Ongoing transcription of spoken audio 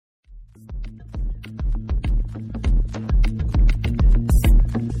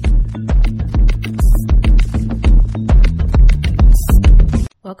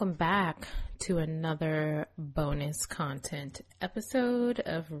welcome back to another bonus content episode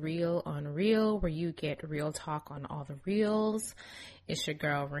of Real on Real, where you get real talk on all the reels. It's your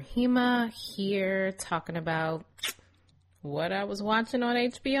girl Rahima here talking about what I was watching on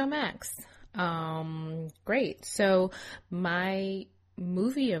HBO Max. Great. So my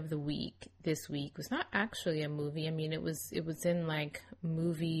movie of the week this week was not actually a movie. I mean, it was in like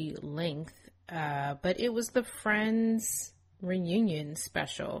movie length, but it was the Friends reunion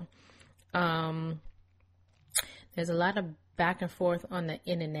special. There's a lot of back and forth on the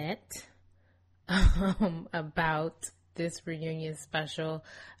internet about this reunion special.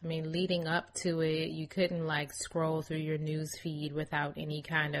 I mean, leading up to it, you couldn't like scroll through your news feed without any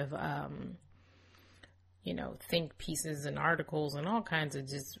kind of think pieces and articles and all kinds of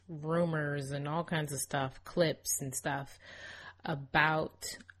just rumors and all kinds of stuff, clips and stuff about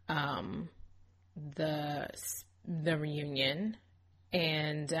the reunion.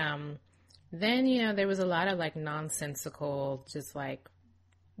 And then there was a lot of like nonsensical, just like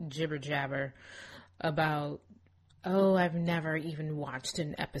jibber jabber about, oh, I've never even watched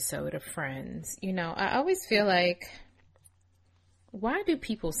an episode of Friends. I always feel like, why do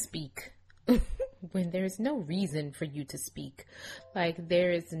people speak when there's no reason for you to speak? Like,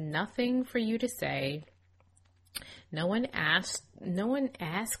 there is nothing for you to say. No one asked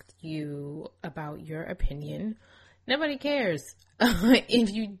you about your opinion. Nobody cares.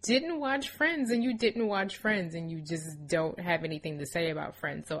 If you didn't watch Friends, and you didn't watch Friends, and you just don't have anything to say about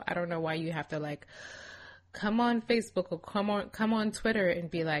Friends. So I don't know why you have to like come on Facebook or come on Twitter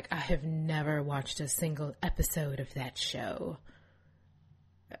and be like, I have never watched a single episode of that show.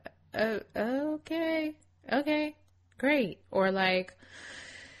 Okay, great. Or like,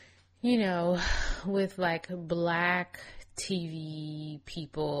 with like Black TV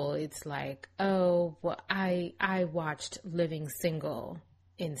people, it's like, oh, well, I watched Living Single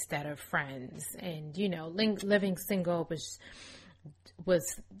instead of Friends, and Living Single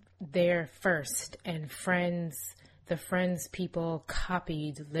was there first, and the Friends people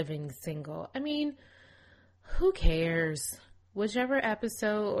copied Living Single. I mean, who cares? Whichever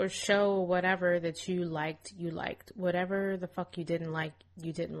episode or show or whatever that you liked. Whatever the fuck you didn't like,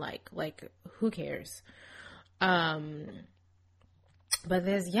 you didn't like. Like, who cares? But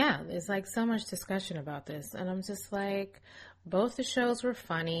there's like so much discussion about this. And I'm just like, both the shows were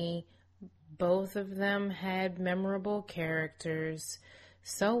funny. Both of them had memorable characters.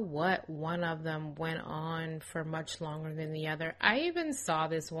 So what? One of them went on for much longer than the other. I even saw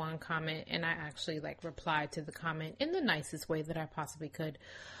this one comment, and I actually like replied to the comment in the nicest way that I possibly could.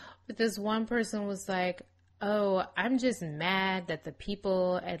 But this one person was like, oh, I'm just mad that the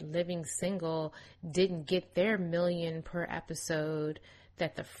people at Living Single didn't get their million per episode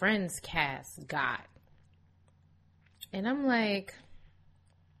that the Friends cast got. And I'm like,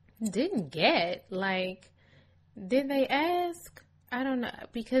 didn't get? Like, did they ask? I don't know,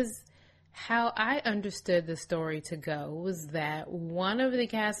 because how I understood the story to go was that one of the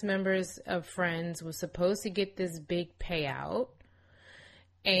cast members of Friends was supposed to get this big payout,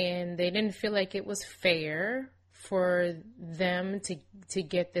 and they didn't feel like it was fair for them to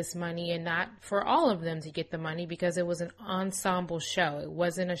get this money and not for all of them to get the money, because it was an ensemble show. It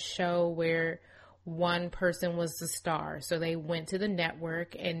wasn't a show where one person was the star. So they went to the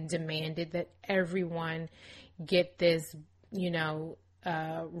network and demanded that everyone get this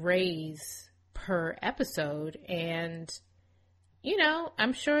raise per episode. And,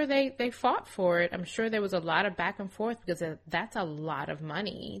 I'm sure they fought for it. I'm sure there was a lot of back and forth, because that's a lot of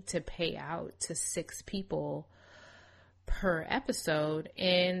money to pay out to 6 people per episode,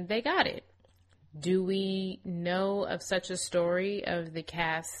 and they got it. Do we know of such a story of the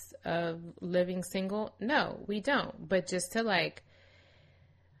cast of Living Single? No, we don't. But just to like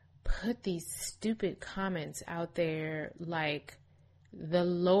put these stupid comments out there, like the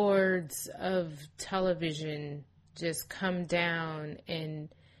lords of television just come down and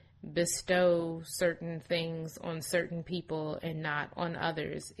bestow certain things on certain people and not on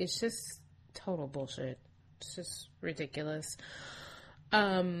others. It's just total bullshit. It's just ridiculous.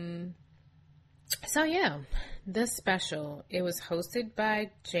 So yeah, this special, it was hosted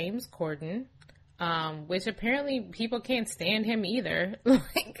by James Corden, which apparently people can't stand him either.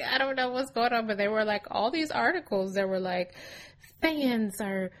 Like, I don't know what's going on, but there were like all these articles that were like, fans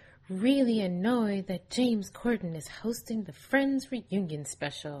are really annoyed that James Corden is hosting the Friends reunion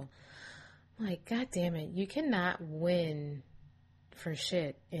special. I'm like, God damn it, you cannot win for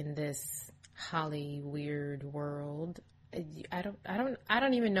shit in this Holly weird world. I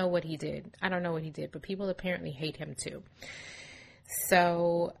don't even know what he did. I don't know what he did, but people apparently hate him too.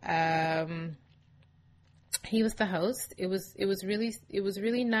 So, He was the host. It was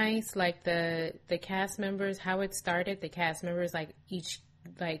really nice. Like the cast members, how it started. The cast members like each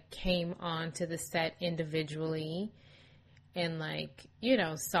like came onto the set individually and like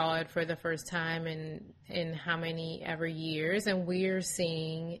saw it for the first time in how many ever years, and we're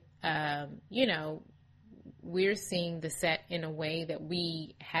seeing the set in a way that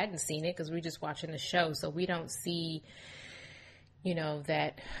we hadn't seen it because we're just watching the show, so we don't see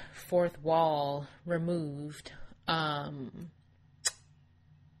that fourth wall removed. And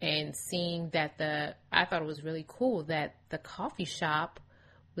seeing that I thought it was really cool that the coffee shop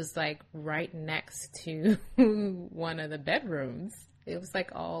was like right next to one of the bedrooms. It was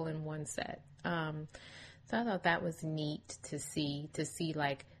like all in one set. So I thought that was neat to see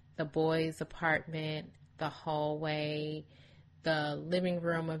like the boys' apartment, the hallway, the living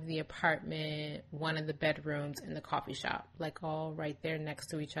room of the apartment, one of the bedrooms, and the coffee shop, like all right there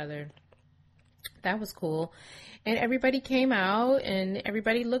next to each other. That was cool. And everybody came out and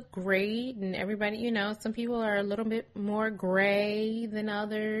everybody looked great, and everybody, some people are a little bit more gray than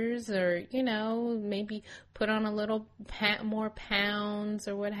others, or, maybe put on a little more pounds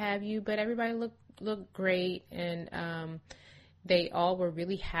or what have you, but everybody looked great. And, they all were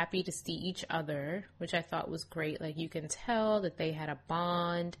really happy to see each other, which I thought was great. Like you can tell that they had a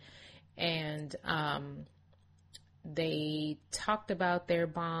bond, and they talked about their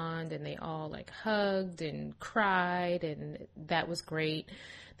bond, and they all like hugged and cried, and that was great.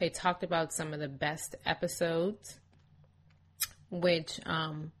 They talked about some of the best episodes, which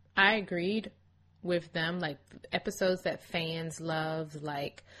I agreed with them, like episodes that fans loved,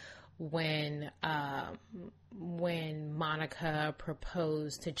 like when Monica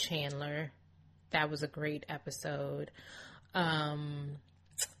proposed to Chandler. That was a great episode.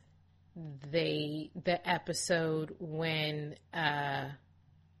 The episode when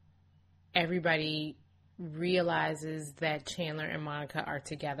everybody realizes that Chandler and Monica are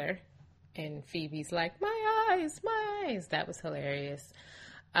together, and Phoebe's like, my eyes. That was hilarious.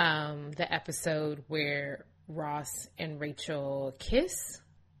 The episode where Ross and Rachel kiss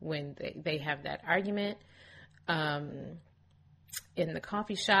when they have that argument in the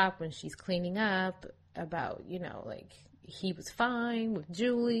coffee shop when she's cleaning up about, like he was fine with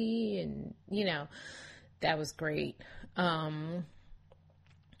Julie, and, that was great. All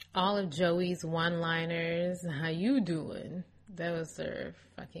of Joey's one-liners, how you doing? Those are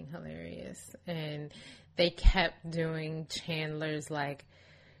fucking hilarious. And they kept doing Chandler's like,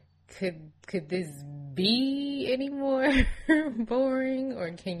 could this be any more boring,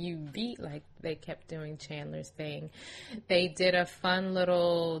 or can you beat, like they kept doing Chandler's thing. They did a fun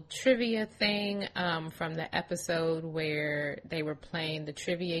little trivia thing from the episode where they were playing the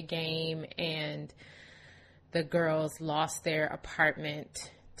trivia game and the girls lost their apartment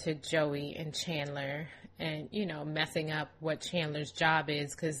to Joey and Chandler, and messing up what Chandler's job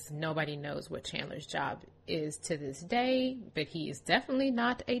is, because nobody knows what Chandler's job is to this day, but he is definitely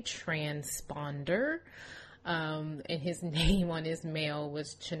not a transponder. And his name on his mail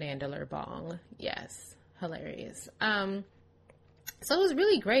was Chenandler Bong. Yes, hilarious. So it was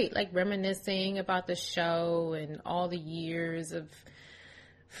really great, like reminiscing about the show and all the years of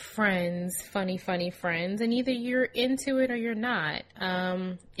Friends, funny Friends, and either you're into it or you're not.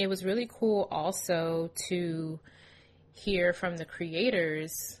 It was really cool also to hear from the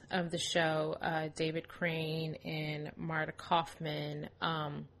creators of the show, David Crane and Marta Kaufman,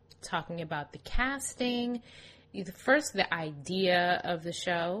 talking about the casting, first the idea of the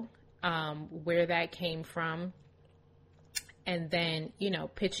show, where that came from, and then,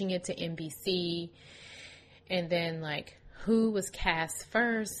 pitching it to NBC, and then like who was cast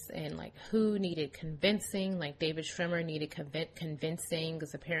first, and like who needed convincing. Like David Schwimmer needed convincing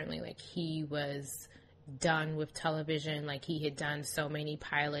because apparently like he was done with television. Like he had done so many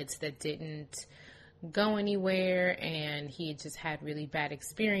pilots that didn't go anywhere, and he had just had really bad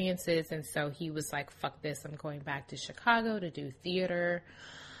experiences, and so he was like, fuck this, I'm going back to Chicago to do theater.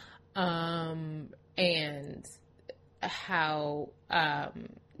 And how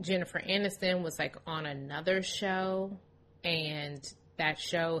Jennifer Aniston was like on another show, and that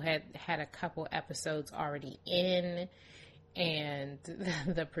show had a couple episodes already in, and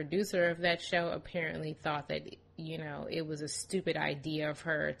the producer of that show apparently thought that, it was a stupid idea of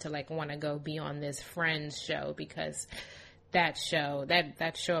her to like want to go be on this Friends show, because that show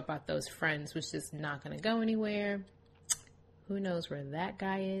about those friends was just not going to go anywhere. Who knows where that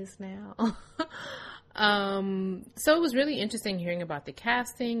guy is now? So it was really interesting hearing about the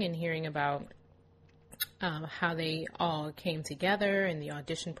casting and hearing about how they all came together in the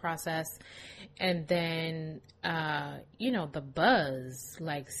audition process. And then, the buzz,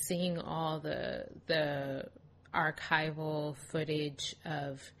 like seeing all the archival footage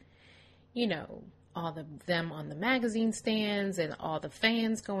of, all them on the magazine stands and all the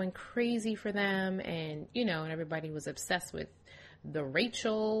fans going crazy for them. And, and everybody was obsessed with the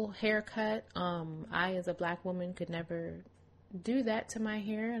Rachel haircut. I, as a black woman, could never do that to my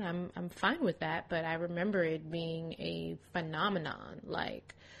hair, and I'm fine with that, but I remember it being a phenomenon,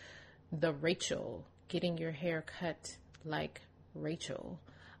 like the Rachel, getting your hair cut like Rachel.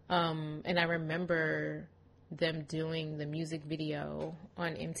 And I remember them doing the music video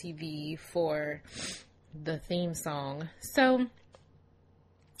on MTV for the theme song. So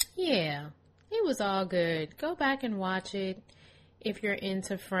yeah, it was all good. Go back and watch it if you're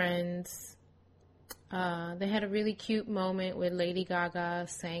into Friends. They had a really cute moment with Lady Gaga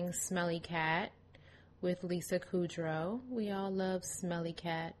sang Smelly Cat with Lisa Kudrow. We all love Smelly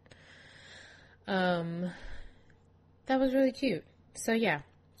Cat. That was really cute. So yeah,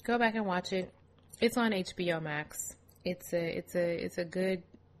 go back and watch it. It's on HBO Max. It's a good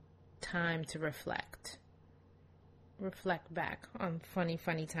time to reflect back on funny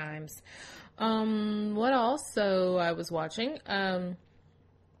times. What also I was watching,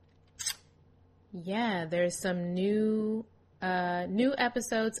 there's some new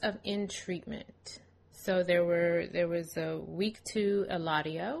episodes of In Treatment. So there was a week 2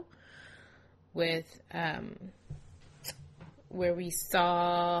 Eladio with where we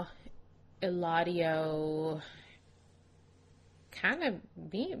saw Eladio kind of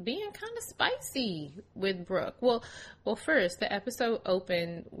being kind of spicy with Brooke. Well, first the episode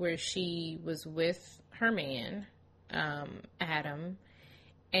opened where she was with her man, Adam,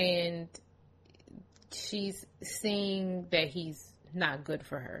 and she's seeing that he's not good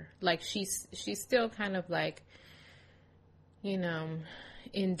for her. Like she's still kind of like,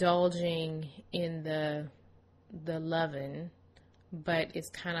 indulging in the loving, but it's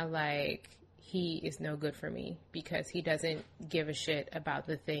kind of like he is no good for me because he doesn't give a shit about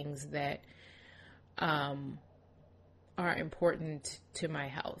the things that are important to my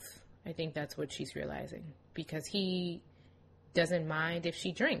health. I think that's what she's realizing, because he doesn't mind if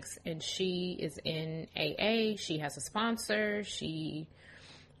she drinks, and she is in AA. She has a sponsor. She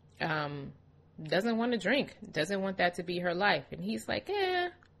doesn't want to drink, doesn't want that to be her life. And he's like,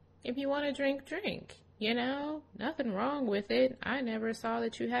 if you want to drink, drink. Nothing wrong with it. I never saw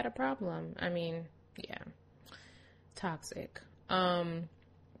that you had a problem. I mean, yeah, toxic. But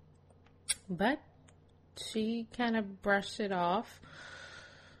she kind of brushed it off.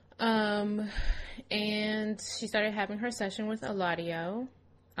 And she started having her session with Eladio.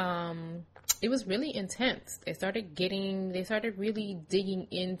 It was really intense. They started really digging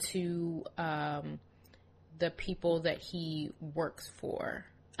into, the people that he works for.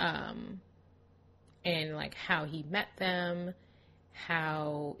 And like how he met them,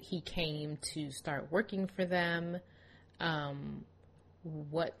 how he came to start working for them,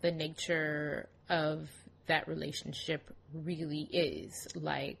 what the nature of that relationship really is.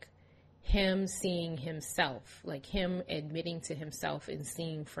 Like him seeing himself, like him admitting to himself and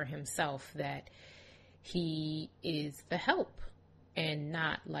seeing for himself that he is the help and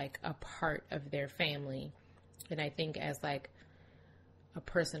not like a part of their family. And I think as like a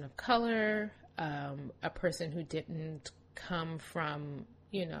person of color, a person who didn't come from,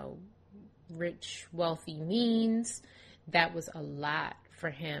 rich, wealthy means, that was a lot for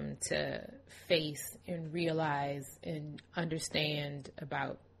him to face and realize and understand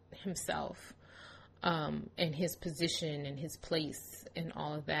about himself, and his position and his place and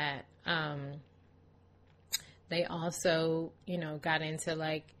all of that. They also, got into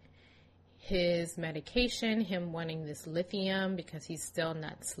like his medication, him wanting this lithium because he's still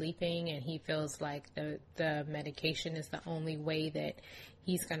not sleeping, and he feels like the medication is the only way that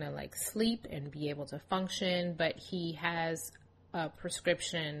he's gonna like sleep and be able to function. But he has a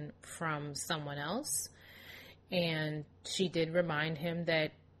prescription from someone else, and she did remind him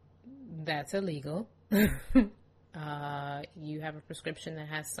that that's illegal. You have a prescription that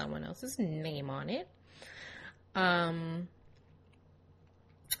has someone else's name on it.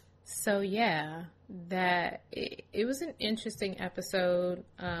 So yeah, that it was an interesting episode.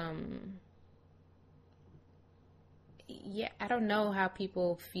 Yeah, I don't know how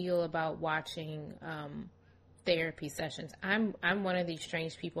people feel about watching therapy sessions. I'm one of these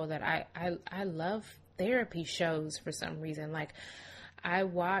strange people that I love therapy shows for some reason. Like I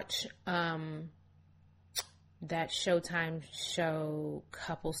watch that Showtime show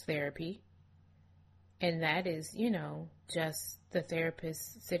Couples Therapy. And that is, you know, just the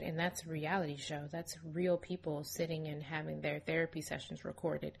therapist sit, and that's a reality show. That's real people sitting and having their therapy sessions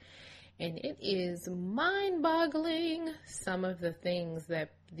recorded. And it is mind-boggling, some of the things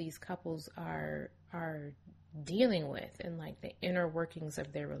that these couples are dealing with, and like the inner workings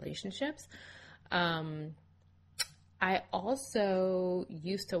of their relationships. I also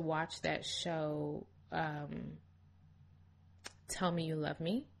used to watch that show, Tell Me You Love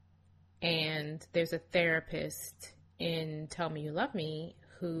Me. And there's a therapist in Tell Me You Love Me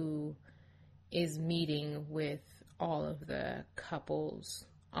who is meeting with all of the couples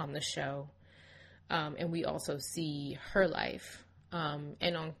on the show. And we also see her life.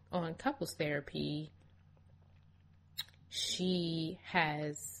 And on couples therapy, she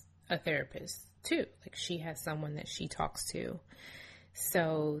has a therapist too. Like, she has someone that she talks to.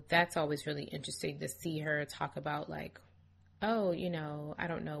 So that's always really interesting to see her talk about, like, oh, you know, I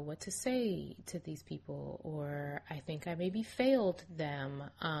don't know what to say to these people, or I think I maybe failed them.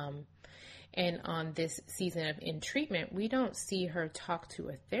 And on this season of In Treatment, we don't see her talk to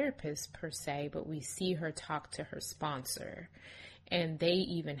a therapist per se, but we see her talk to her sponsor. And they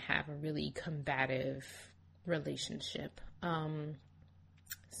even have a really combative relationship.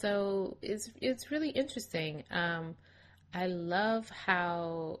 So it's really interesting. I love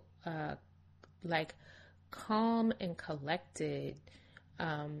how, like, calm and collected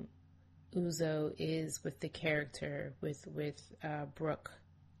Uzo is with the character, with Brooke,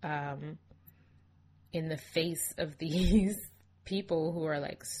 in the face of these people who are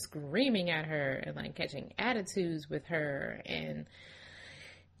like screaming at her and like catching attitudes with her. And,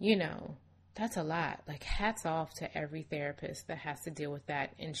 you know, that's a lot. Like, hats off to every therapist that has to deal with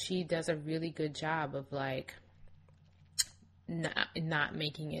that. And she does a really good job of like not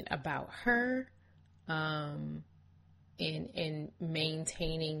making it about her, and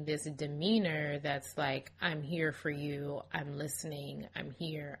maintaining this demeanor that's like, I'm here for you, I'm listening, I'm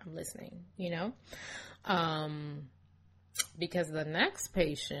here, I'm listening, you know? Because the next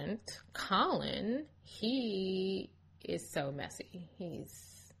patient, Colin, he is so messy.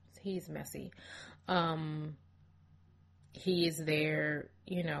 He's messy. He is there,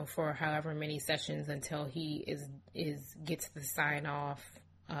 you know, for however many sessions until he gets the sign off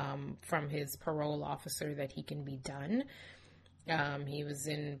from his parole officer that he can be done. He was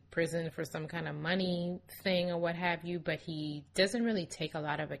in prison for some kind of money thing or what have you, but he doesn't really take a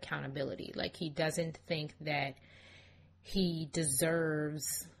lot of accountability. Like, he doesn't think that he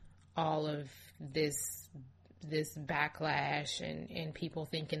deserves all of this backlash and people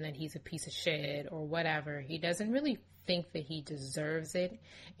thinking that he's a piece of shit or whatever. He doesn't really think that he deserves it.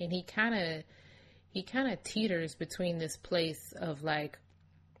 And he kind of teeters between this place of like,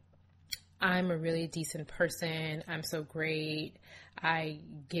 I'm a really decent person, I'm so great, I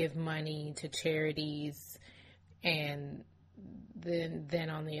give money to charities, and then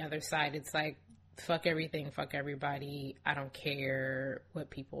on the other side it's like, fuck everything, fuck everybody, I don't care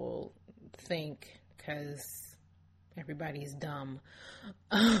what people think because everybody's dumb.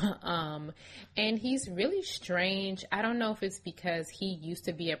 And he's really strange. I don't know if it's because he used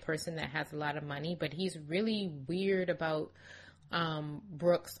to be a person that has a lot of money, but he's really weird about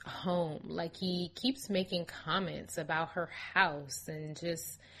Brooke's home. Like, he keeps making comments about her house and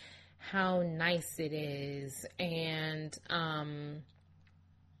just how nice it is, and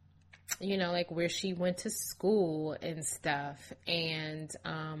you know, like where she went to school and stuff. And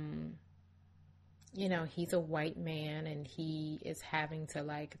you know, he's a white man and he is having to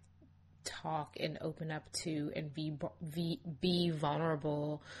like talk and open up to and be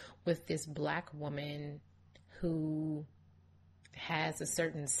vulnerable with this black woman who has a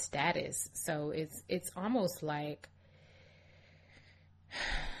certain status. So it's almost like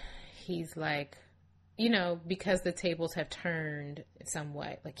he's like, you know, because the tables have turned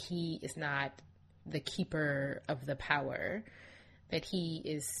somewhat, like he is not the keeper of the power, that he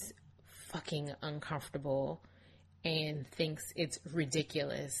is fucking uncomfortable and thinks it's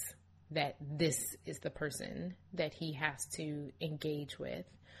ridiculous that this is the person that he has to engage with.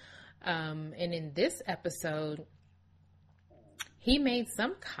 And in this episode, he made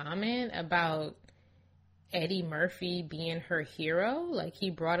some comment about Eddie Murphy being her hero. Like, he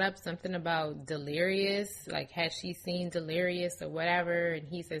brought up something about Delirious, like, had she seen Delirious or whatever, and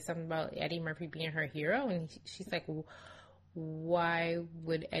he said something about Eddie Murphy being her hero, and she's like, why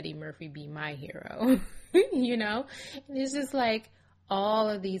would Eddie Murphy be my hero? You know? And it's just like all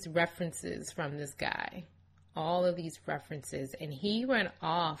of these references from this guy, all of these references, and he went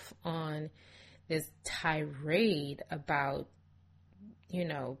off on this tirade about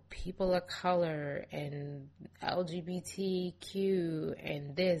people of color and LGBTQ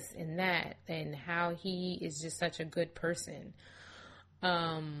and this and that, and how he is just such a good person.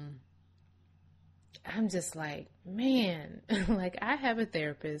 I'm just like, man, like I have a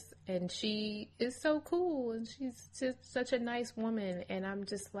therapist and she is so cool and she's just such a nice woman. And I'm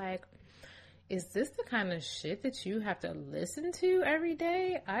just like, is this the kind of shit that you have to listen to every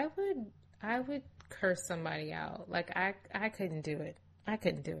day? I would curse somebody out. Like I couldn't do it. I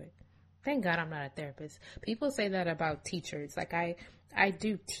couldn't do it. Thank God I'm not a therapist. People say that about teachers. Like I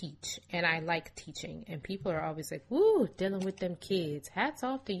do teach and I like teaching, and people are always like, woo, dealing with them kids. Hats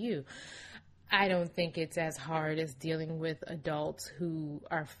off to you. I don't think it's as hard as dealing with adults who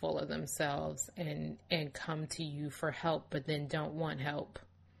are full of themselves and come to you for help, but then don't want help.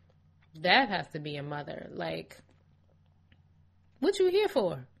 That has to be a mother. Like, what you here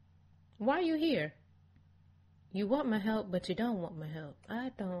for? Why are you here? You want my help, but you don't want my help. I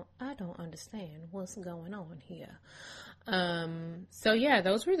don't understand what's going on here. So yeah,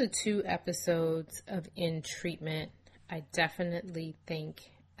 those were the 2 episodes of In Treatment. I definitely think,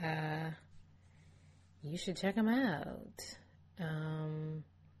 you should check them out.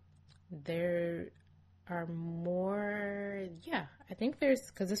 There are more, I think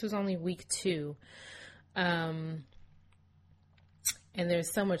because this was only week 2. And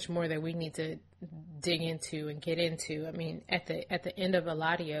there's so much more that we need to dig into and get into. I mean, at the end of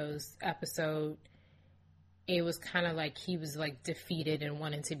Eladio's episode, it was kind of like he was like defeated and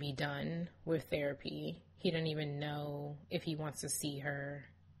wanting to be done with therapy. He didn't even know if he wants to see her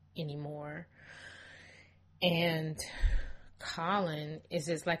anymore. And Colin is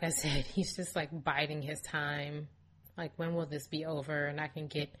just, like I said, he's just like biding his time. Like, when will this be over and I can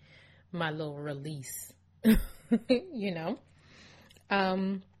get my little release,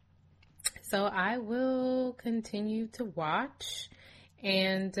 So I will continue to watch,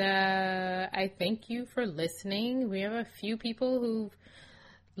 and I thank you for listening. We have a few people who've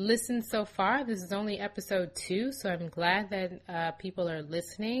listened so far. This is only episode 2, so I'm glad that people are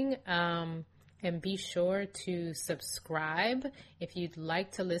listening. And be sure to subscribe if you'd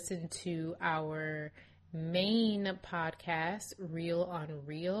like to listen to our main podcast, Real on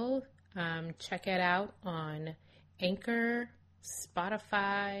Real. Check it out on Anchor,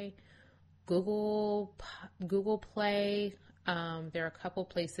 Spotify, Google Play. There are a couple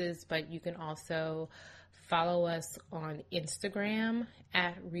places, but you can also follow us on Instagram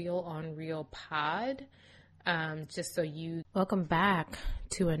at Real on Real Pod. Welcome back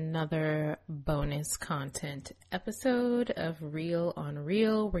to another bonus content episode of Real on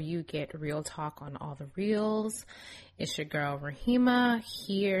Real, where you get real talk on all the reels. It's your girl Rahima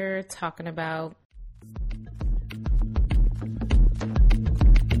here talking about